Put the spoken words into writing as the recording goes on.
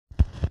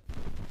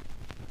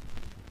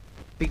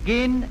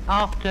Begin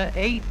after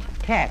 8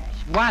 taps.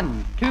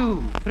 1,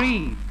 2,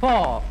 3,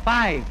 4,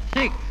 5,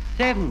 6,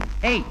 7,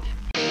 8.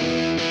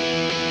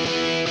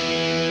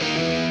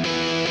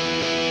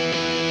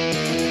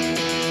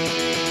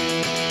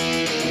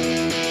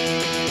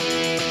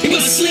 He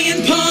was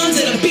slinging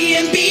pawns at a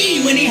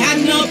B&B when he had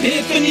an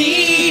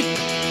epiphany.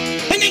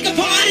 And they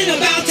complained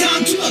about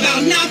time too,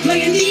 about not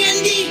playing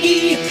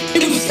D&D.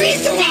 It was free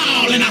for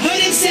all, and I heard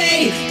him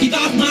say, "Keep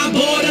off my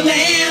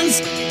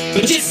borderlands.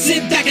 But just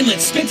sit back and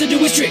let Spencer do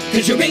his trick,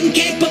 cause you're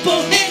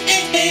incapable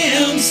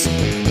hams."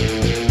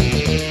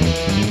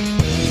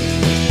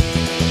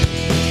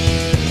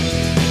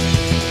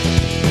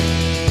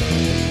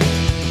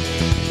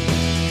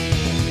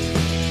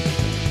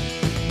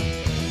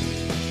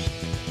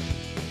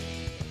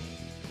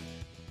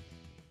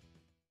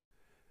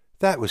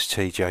 That was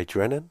TJ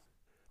Drennan.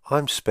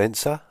 I'm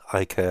Spencer,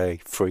 aka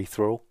Free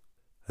Thrall,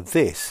 and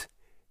this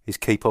is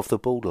Keep Off the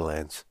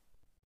Borderlands.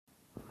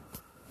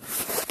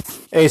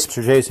 Hey, it's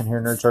Mr. Jason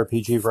here, Nerds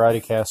RPG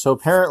Variety Cast. So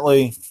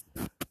apparently,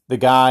 the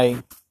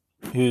guy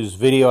whose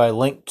video I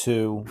linked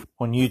to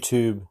on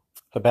YouTube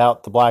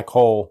about the black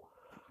hole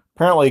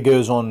apparently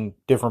goes on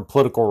different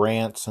political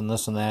rants and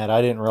this and that.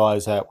 I didn't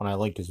realize that when I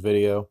linked his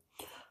video.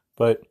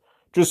 But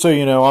just so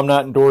you know, I'm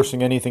not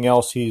endorsing anything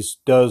else he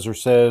does or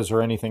says or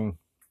anything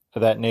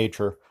of that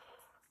nature.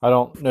 I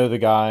don't know the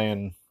guy,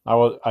 and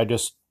I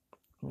just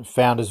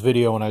found his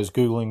video when I was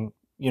Googling,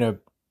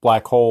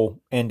 black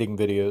hole ending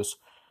videos.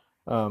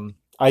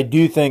 I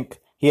do think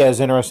he has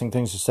interesting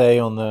things to say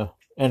on the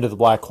end of the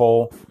black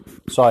hole.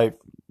 So I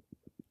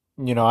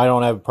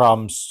don't have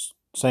problems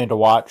saying to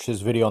watch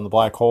his video on the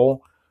black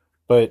hole,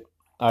 but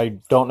I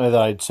don't know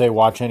that I'd say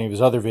watch any of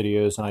his other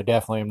videos, and I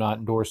definitely am not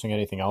endorsing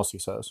anything else he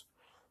says.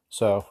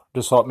 So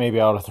just thought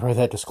maybe I ought to throw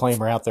that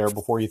disclaimer out there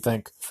before you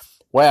think,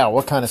 wow,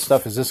 what kind of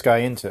stuff is this guy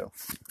into?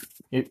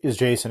 Is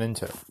Jason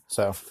into?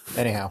 So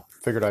anyhow,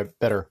 figured I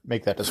better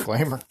make that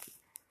disclaimer.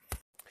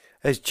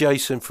 There's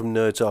Jason from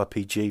Nerds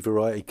RPG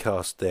Variety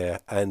Cast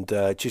there, and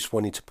just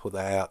wanted to put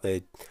that out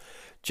there,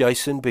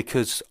 Jason,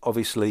 because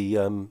obviously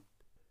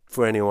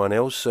for anyone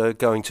else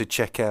going to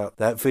check out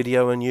that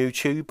video on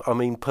YouTube, I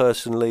mean,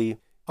 personally,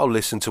 I'll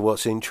listen to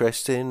what's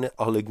interesting,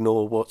 I'll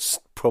ignore what's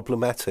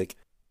problematic.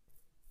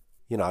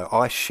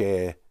 I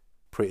share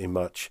pretty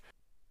much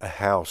a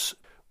house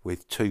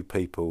with two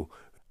people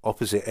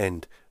opposite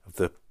end of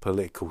the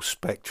political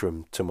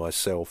spectrum to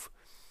myself,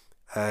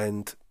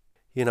 and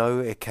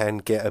it can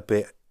get a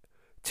bit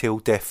till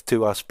death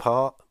do us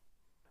part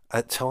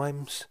at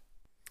times,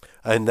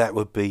 and that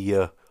would be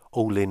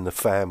All in the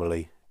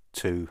Family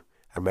to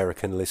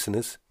American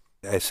listeners.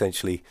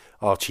 Essentially,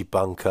 Archie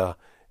Bunker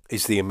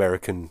is the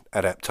American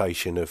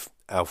adaptation of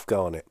Alf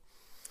Garnett,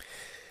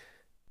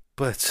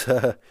 but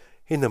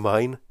in the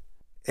main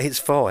it's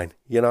fine.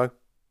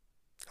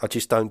 I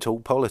just don't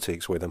talk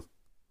politics with them.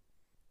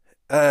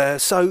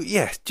 So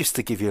yeah, just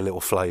to give you a little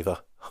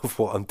flavour of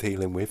what I'm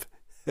dealing with.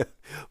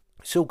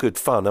 It's all good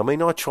fun. I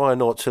mean, I try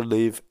not to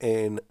live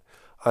in...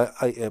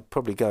 I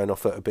probably going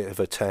off at a bit of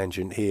a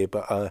tangent here,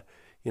 but I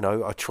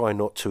try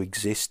not to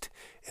exist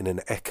in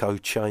an echo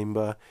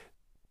chamber.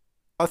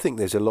 I think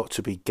there's a lot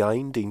to be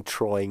gained in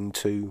trying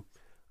to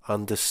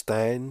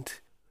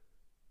understand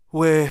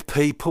where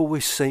people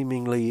with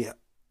seemingly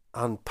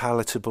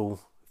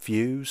unpalatable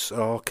views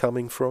are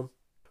coming from.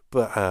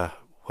 But,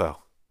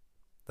 well,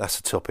 that's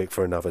a topic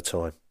for another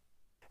time.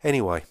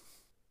 Anyway,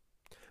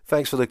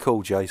 thanks for the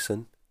call,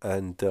 Jason,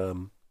 and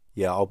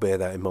yeah, I'll bear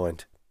that in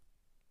mind.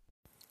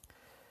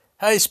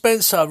 Hey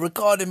Spencer,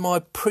 regarding my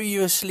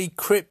previously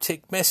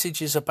cryptic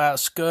messages about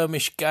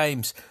skirmish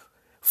games,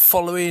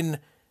 following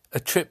a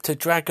trip to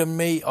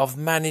Dragonmeet, I've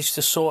managed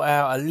to sort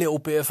out a little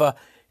bit of a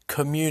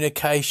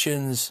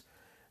communications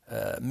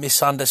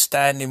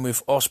misunderstanding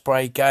with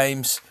Osprey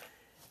Games,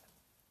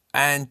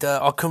 and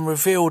I can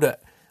reveal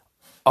that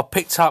I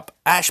picked up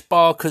Ash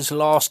Barker's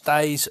Last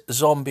Days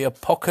Zombie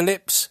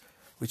Apocalypse,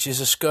 which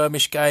is a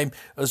skirmish game,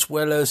 as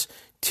well as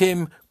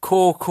Tim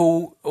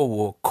Kork-Leweski.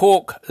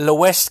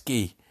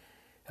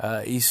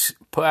 He's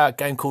put out a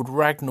game called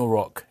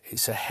Ragnarok.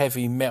 It's a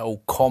heavy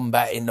metal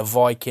combat in the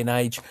Viking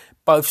Age.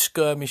 Both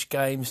skirmish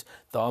games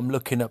that I'm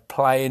looking at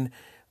playing.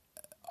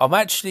 I'm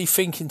actually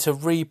thinking to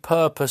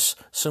repurpose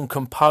some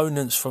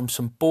components from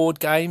some board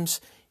games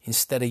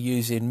instead of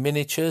using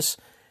miniatures.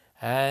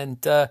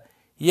 And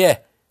yeah,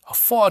 I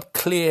thought I'd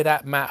clear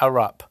that matter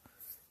up.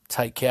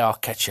 Take care, I'll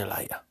catch you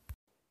later.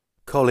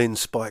 Colin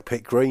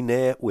Spikepick Green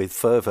there with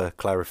further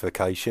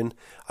clarification.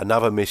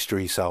 Another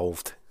mystery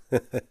solved.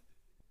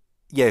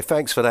 Yeah,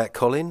 thanks for that,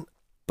 Colin.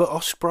 But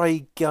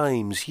Osprey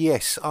Games,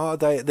 yes,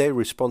 they're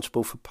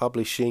responsible for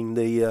publishing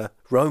the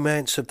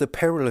Romance of the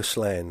Perilous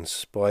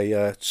Lands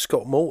by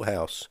Scott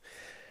Malthouse,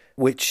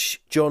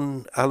 which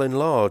John Allen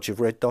Large of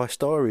Red Dice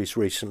Diaries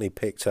recently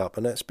picked up,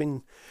 and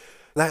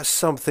that's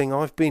something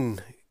I've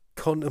been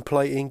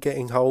contemplating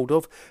getting hold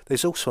of.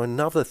 There's also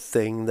another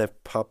thing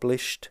they've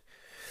published,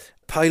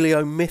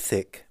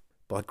 Paleomythic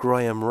by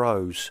Graham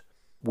Rose,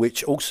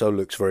 which also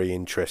looks very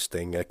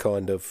interesting, a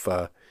kind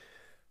of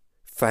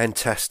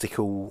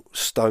fantastical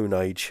Stone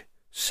Age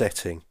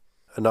setting.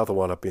 Another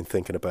one I've been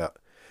thinking about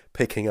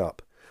picking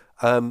up.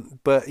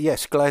 But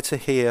yes, glad to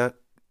hear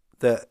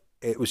that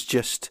it was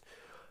just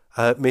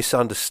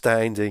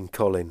misunderstanding,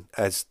 Colin,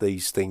 as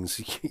these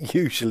things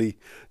usually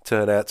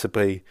turn out to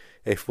be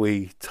if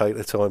we take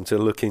the time to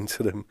look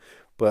into them.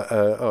 But,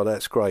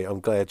 that's great. I'm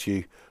glad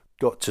you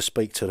got to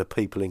speak to the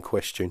people in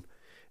question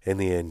in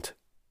the end.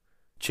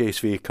 Cheers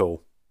for your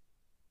call.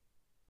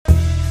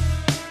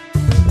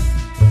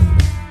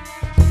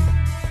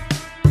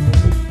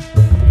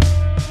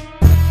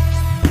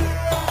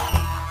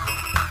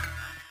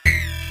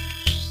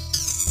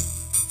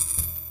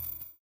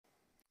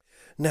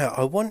 Now,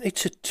 I wanted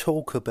to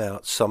talk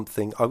about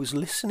something. I was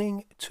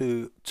listening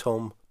to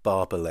Tom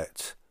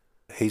Barbalet,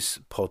 his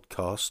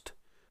podcast,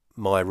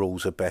 My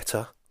Rules Are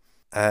Better,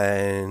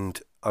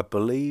 and I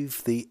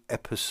believe the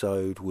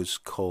episode was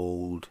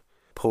called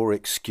Poor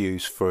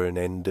Excuse for an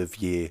End of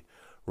Year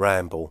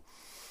Ramble.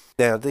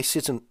 Now, this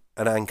isn't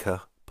an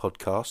Anchor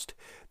podcast.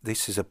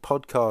 This is a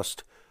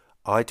podcast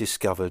I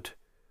discovered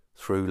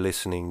through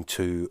listening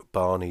to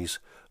Barney's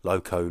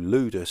Loco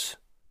Ludus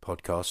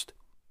podcast,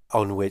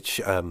 on which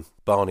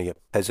Barney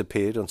has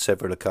appeared on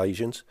several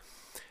occasions.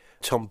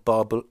 Tom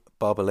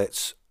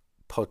Barbalet's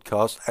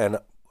podcast, and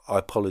I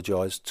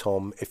apologise,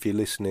 Tom, if you're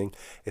listening,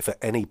 if at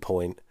any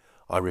point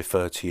I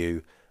refer to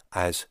you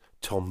as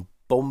Tom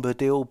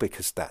Bombadil,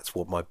 because that's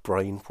what my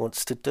brain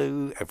wants to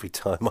do every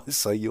time I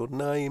say your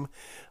name.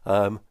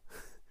 The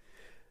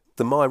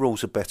My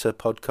Rules Are Better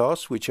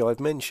podcast, which I've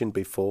mentioned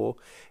before,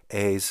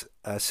 is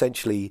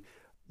essentially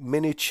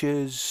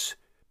miniatures,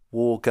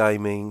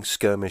 wargaming,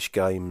 skirmish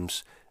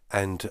games,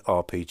 and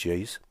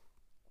RPGs.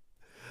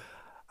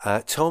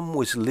 Tom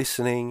was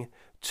listening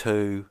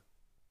to,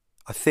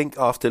 I think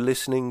after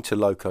listening to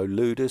Loco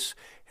Ludus,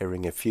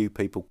 hearing a few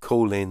people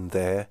call in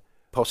there,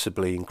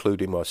 possibly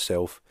including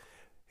myself,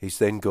 he's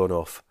then gone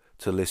off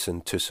to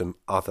listen to some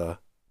other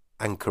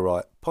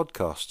Anchorite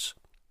podcasts.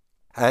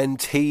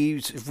 And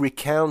he's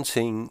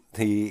recounting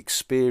the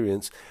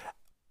experience.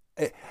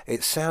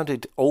 It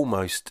sounded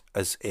almost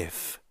as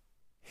if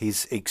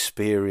his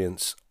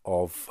experience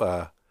of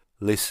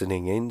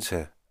listening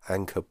into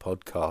Anchor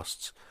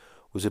podcasts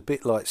was a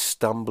bit like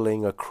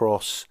stumbling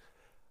across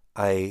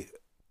a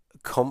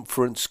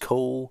conference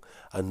call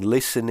and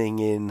listening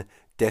in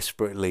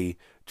desperately,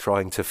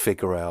 trying to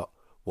figure out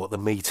what the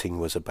meeting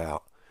was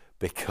about,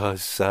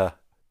 because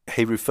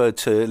he referred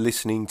to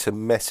listening to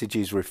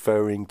messages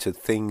referring to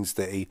things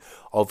that he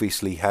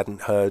obviously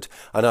hadn't heard.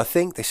 And I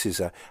think this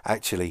is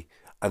actually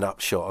an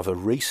upshot of a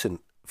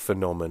recent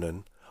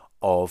phenomenon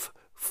of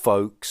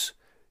folks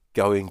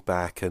going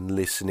back and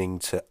listening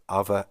to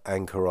other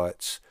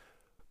Anchorites'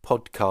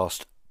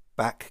 podcast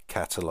back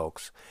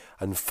catalogues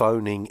and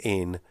phoning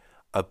in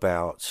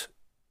about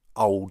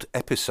old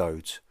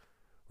episodes,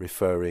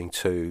 referring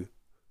to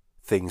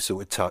things that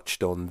were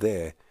touched on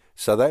there.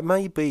 So that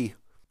may be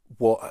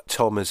what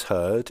Tom has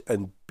heard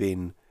and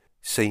been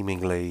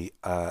seemingly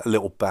a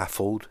little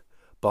baffled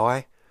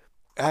by.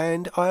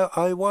 And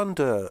I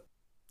wonder,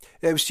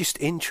 it was just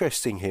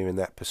interesting hearing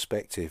that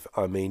perspective.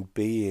 I mean,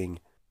 being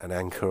an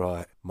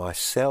Anchorite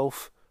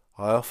myself,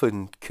 I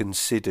often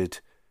considered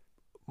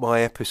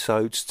my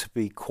episodes to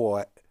be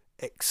quite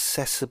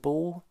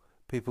accessible.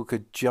 People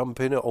could jump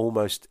in at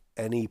almost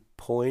any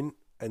point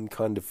and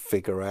kind of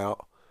figure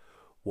out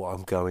what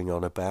I'm going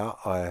on about.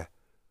 I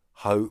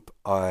hope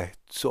I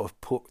sort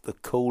of put the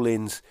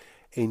call-ins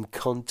in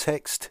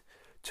context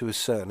to a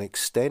certain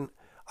extent.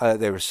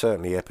 There are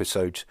certainly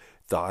episodes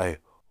that I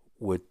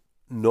would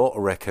not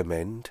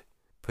recommend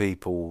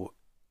people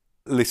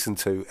listen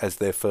to as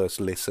their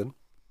first listen.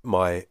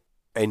 My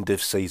end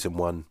of season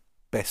 1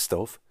 best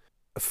of,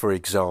 for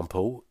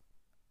example,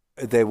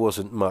 there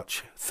wasn't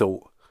much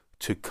thought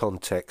to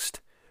context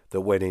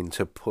that went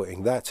into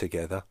putting that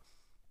together.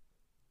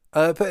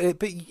 But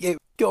it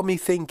got me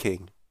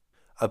thinking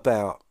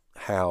about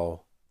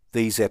how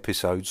these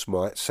episodes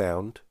might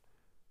sound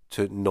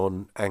to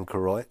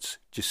non-Anchorites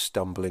just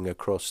stumbling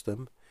across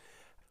them.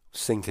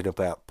 Thinking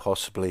about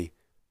possibly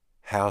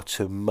how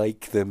to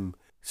make them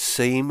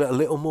seem a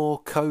little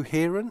more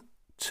coherent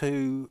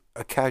to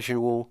a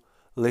casual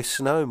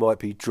listener who might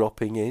be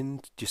dropping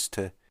in just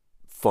to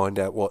find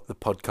out what the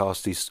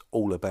podcast is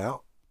all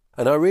about.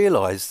 And I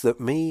realised that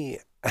me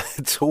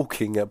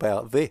talking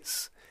about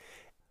this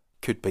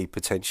could be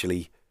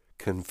potentially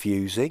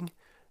confusing,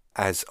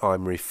 as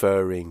I'm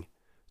referring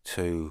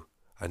to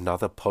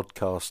another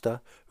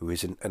podcaster who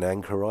isn't an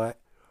Anchorite,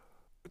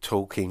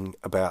 talking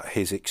about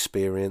his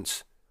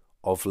experience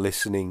of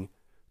listening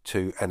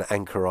to an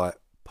Anchorite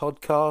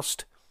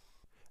podcast.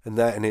 And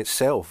that in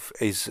itself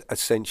is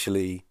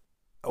essentially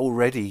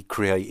already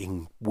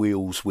creating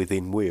wheels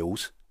within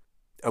wheels.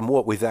 And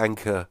what with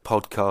Anchor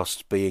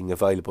podcasts being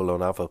available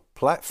on other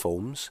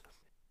platforms,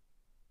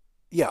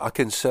 yeah, I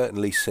can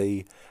certainly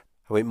see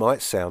how it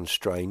might sound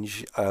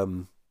strange.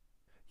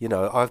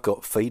 I've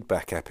got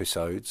feedback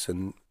episodes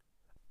and,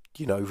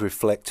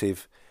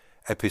 reflective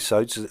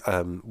episodes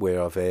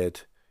where I've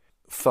aired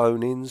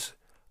phone-ins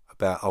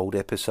about old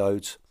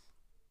episodes.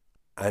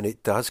 And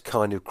it does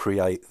kind of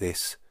create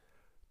this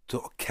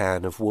sort of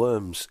can of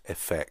worms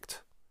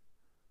effect.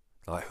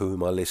 Like, who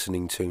am I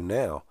listening to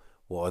now?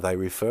 What are they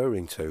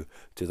referring to?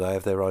 Do they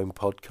have their own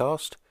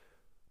podcast?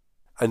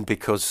 And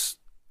because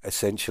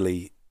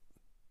essentially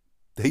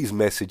these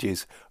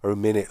messages are a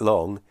minute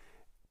long,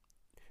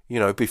 you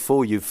know,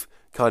 before you've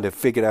kind of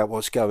figured out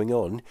what's going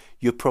on,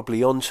 you're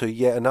probably on to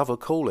yet another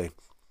calling.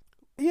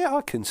 Yeah,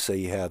 I can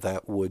see how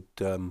that would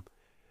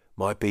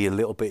might be a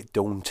little bit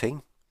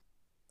daunting.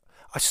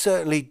 I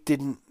certainly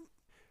didn't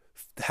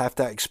have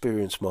that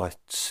experience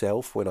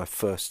myself when I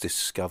first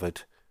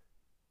discovered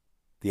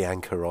the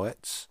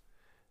anchorites.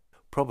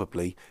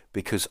 Probably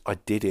because I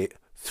did it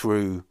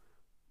through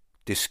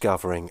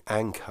discovering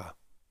Anchor.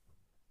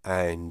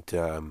 And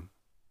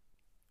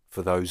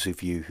for those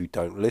of you who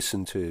don't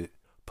listen to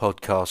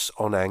podcasts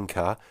on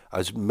Anchor,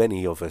 as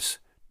many of us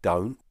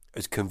don't,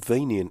 as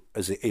convenient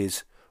as it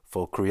is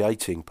for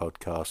creating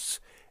podcasts,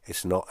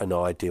 it's not an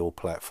ideal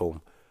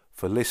platform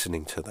for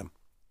listening to them.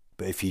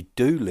 But if you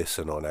do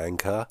listen on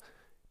Anchor,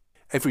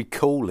 every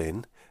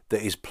call-in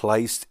that is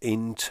placed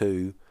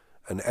into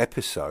an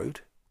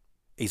episode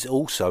is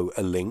also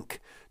a link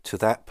to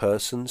that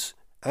person's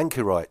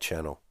Anchorite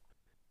channel.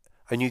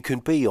 And you can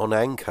be on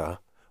Anchor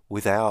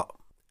without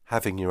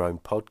having your own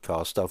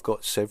podcast. I've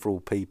got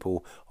several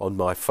people on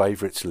my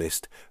favourites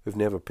list who've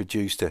never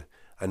produced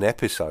an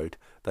episode.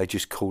 They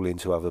just call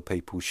into other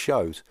people's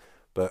shows.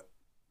 But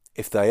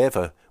if they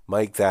ever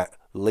make that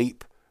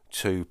leap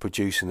to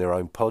producing their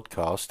own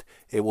podcast,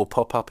 it will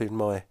pop up in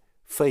my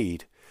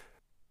feed.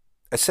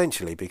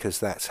 Essentially because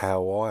that's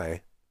how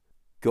I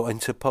got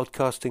into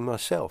podcasting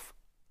myself.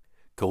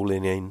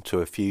 Calling in to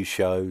a few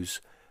shows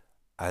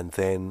and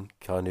then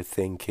kind of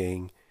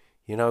thinking,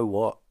 you know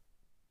what,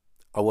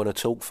 I want to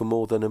talk for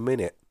more than a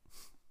minute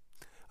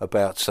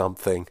about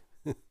something.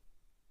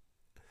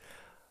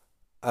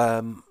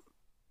 I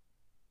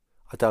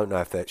don't know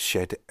if that's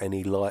shed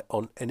any light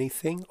on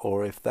anything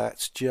or if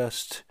that's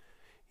just,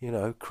 you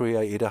know,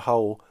 created a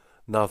whole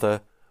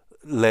nother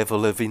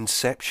level of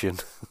inception.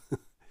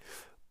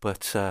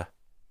 But there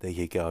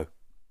you go.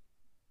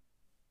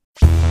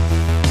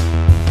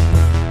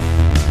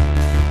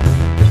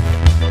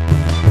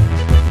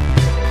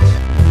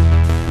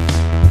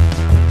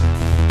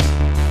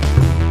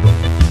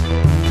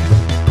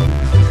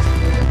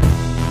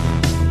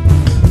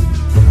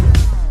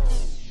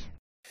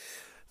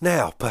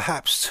 Now,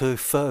 perhaps to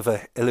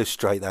further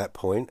illustrate that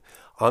point,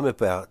 I'm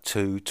about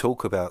to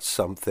talk about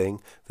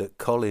something that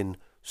Colin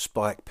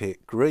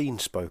Spikepit Green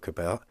spoke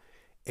about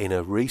in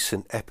a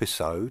recent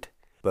episode,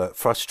 but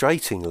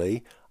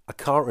frustratingly, I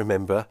can't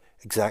remember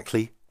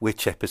exactly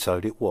which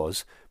episode it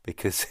was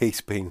because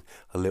he's been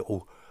a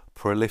little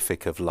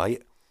prolific of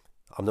late.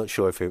 I'm not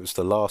sure if it was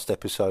the last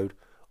episode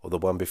or the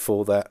one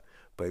before that,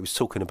 but he was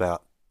talking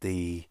about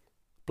the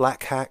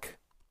black hack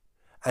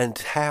and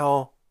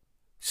how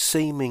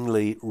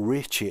seemingly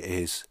rich it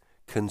is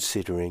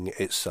considering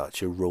it's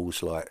such a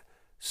rules-light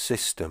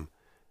system.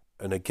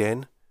 And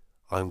again,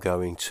 I'm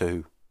going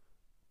to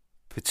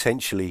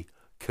potentially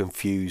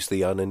confuse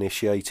the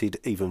uninitiated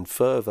even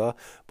further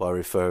by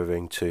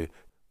referring to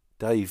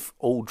Dave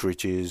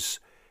Aldridge's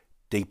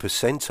Deeper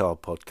Percentile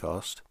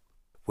podcast,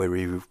 where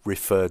he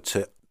referred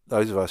to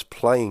those of us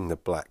playing the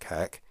black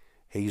hack.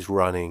 He's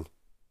running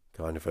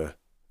kind of a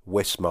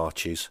West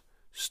Marches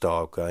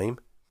style game.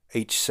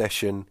 Each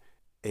session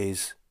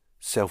is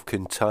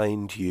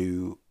self-contained.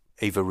 You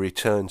either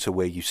return to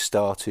where you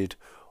started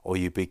or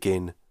you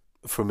begin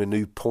from a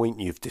new point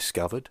you've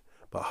discovered,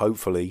 but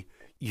hopefully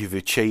you've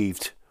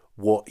achieved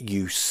what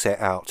you set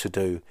out to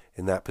do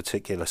in that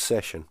particular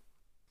session.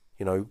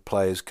 You know,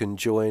 players can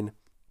join,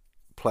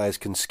 players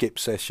can skip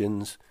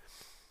sessions.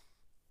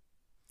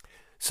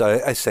 So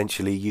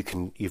essentially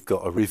you've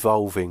got a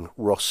revolving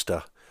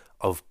roster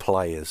of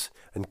players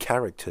and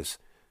characters.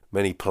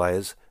 Many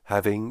players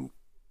having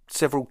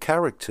several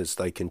characters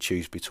they can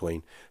choose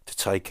between to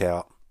take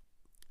out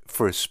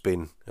for a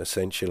spin,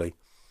 essentially.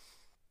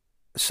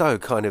 So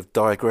kind of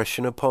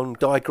digression upon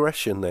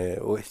digression there,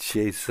 which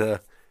is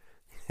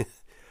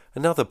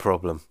another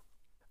problem.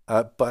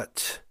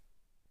 But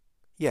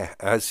yeah,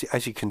 as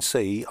you can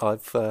see,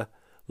 I've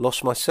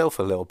lost myself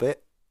a little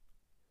bit.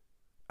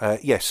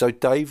 So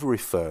Dave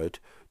referred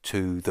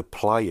to the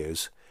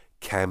players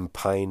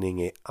campaigning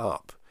it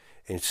up,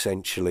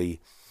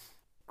 essentially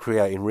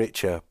creating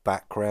richer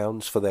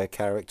backgrounds for their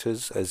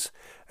characters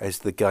as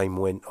the game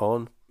went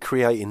on,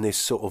 creating this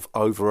sort of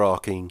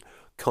overarching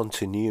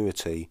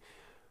continuity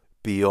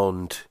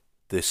beyond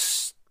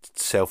this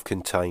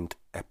self-contained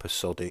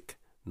episodic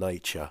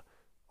nature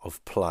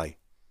of play.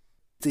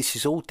 This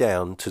is all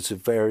down to the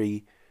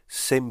very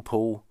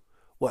simple,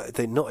 well,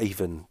 they're not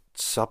even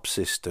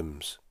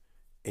subsystems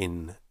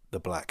in the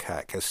Black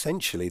Hack.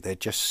 Essentially, they're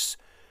just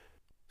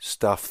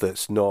stuff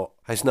has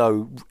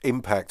no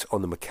impact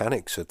on the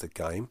mechanics of the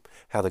game,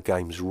 how the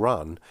game's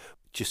run,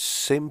 just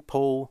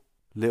simple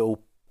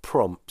little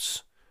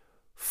prompts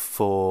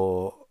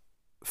for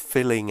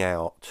filling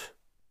out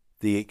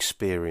the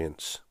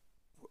experience.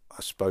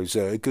 I suppose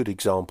a good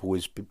example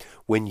is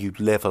when you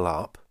level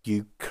up,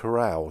 you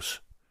carouse.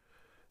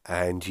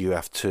 and you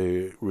have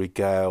to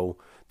regale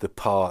the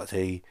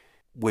party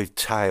with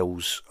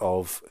tales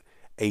of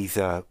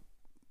either,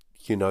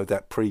 you know,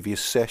 that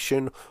previous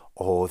session,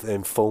 or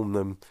inform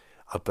them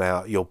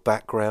about your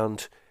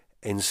background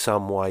in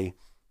some way,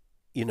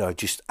 you know,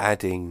 just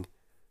adding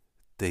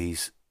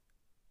these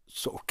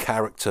sort of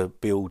character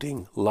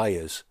building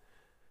layers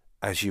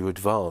as you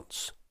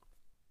advance.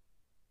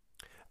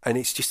 And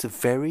it's just a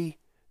very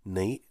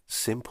neat,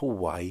 simple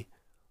way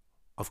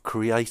of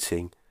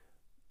creating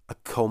a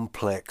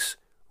complex,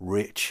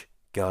 rich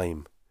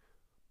game.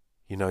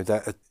 You know,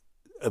 that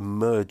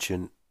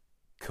emergent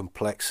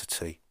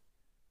complexity.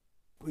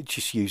 We're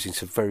just using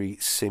some very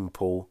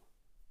simple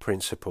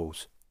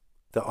principles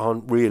that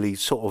aren't really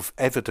sort of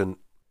evident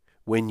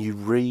when you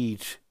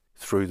read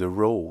through the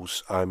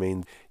rules. I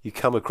mean, you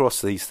come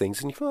across these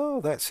things and you go,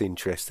 oh, that's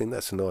interesting,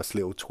 that's a nice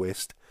little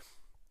twist.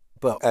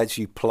 But as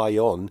you play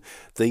on,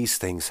 these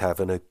things have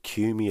an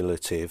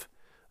accumulative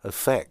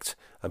effect.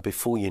 And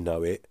before you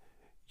know it,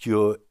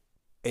 you're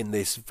in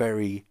this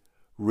very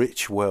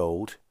rich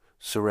world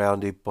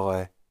surrounded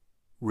by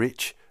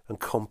rich and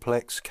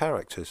complex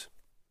characters.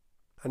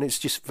 And it's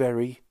just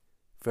very,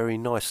 very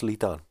nicely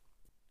done.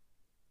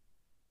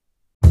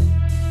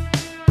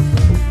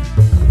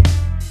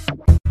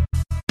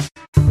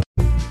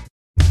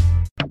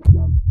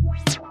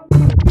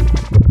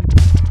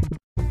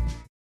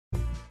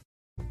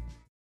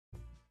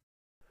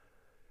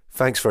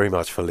 Thanks very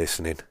much for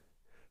listening.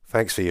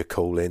 Thanks for your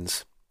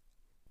call-ins.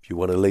 If you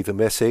want to leave a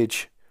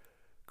message,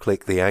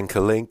 click the anchor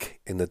link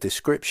in the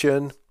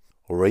description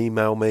or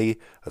email me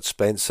at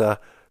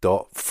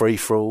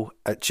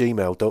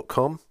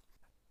spencer.freeforall@gmail.com.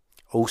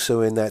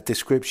 Also in that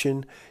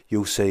description,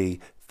 you'll see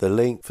the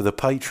link for the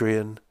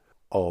Patreon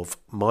of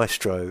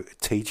Maestro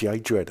TJ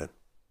Dredden.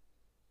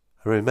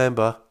 And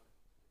remember,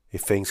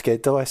 if things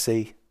get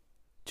dicey,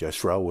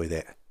 just roll with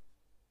it.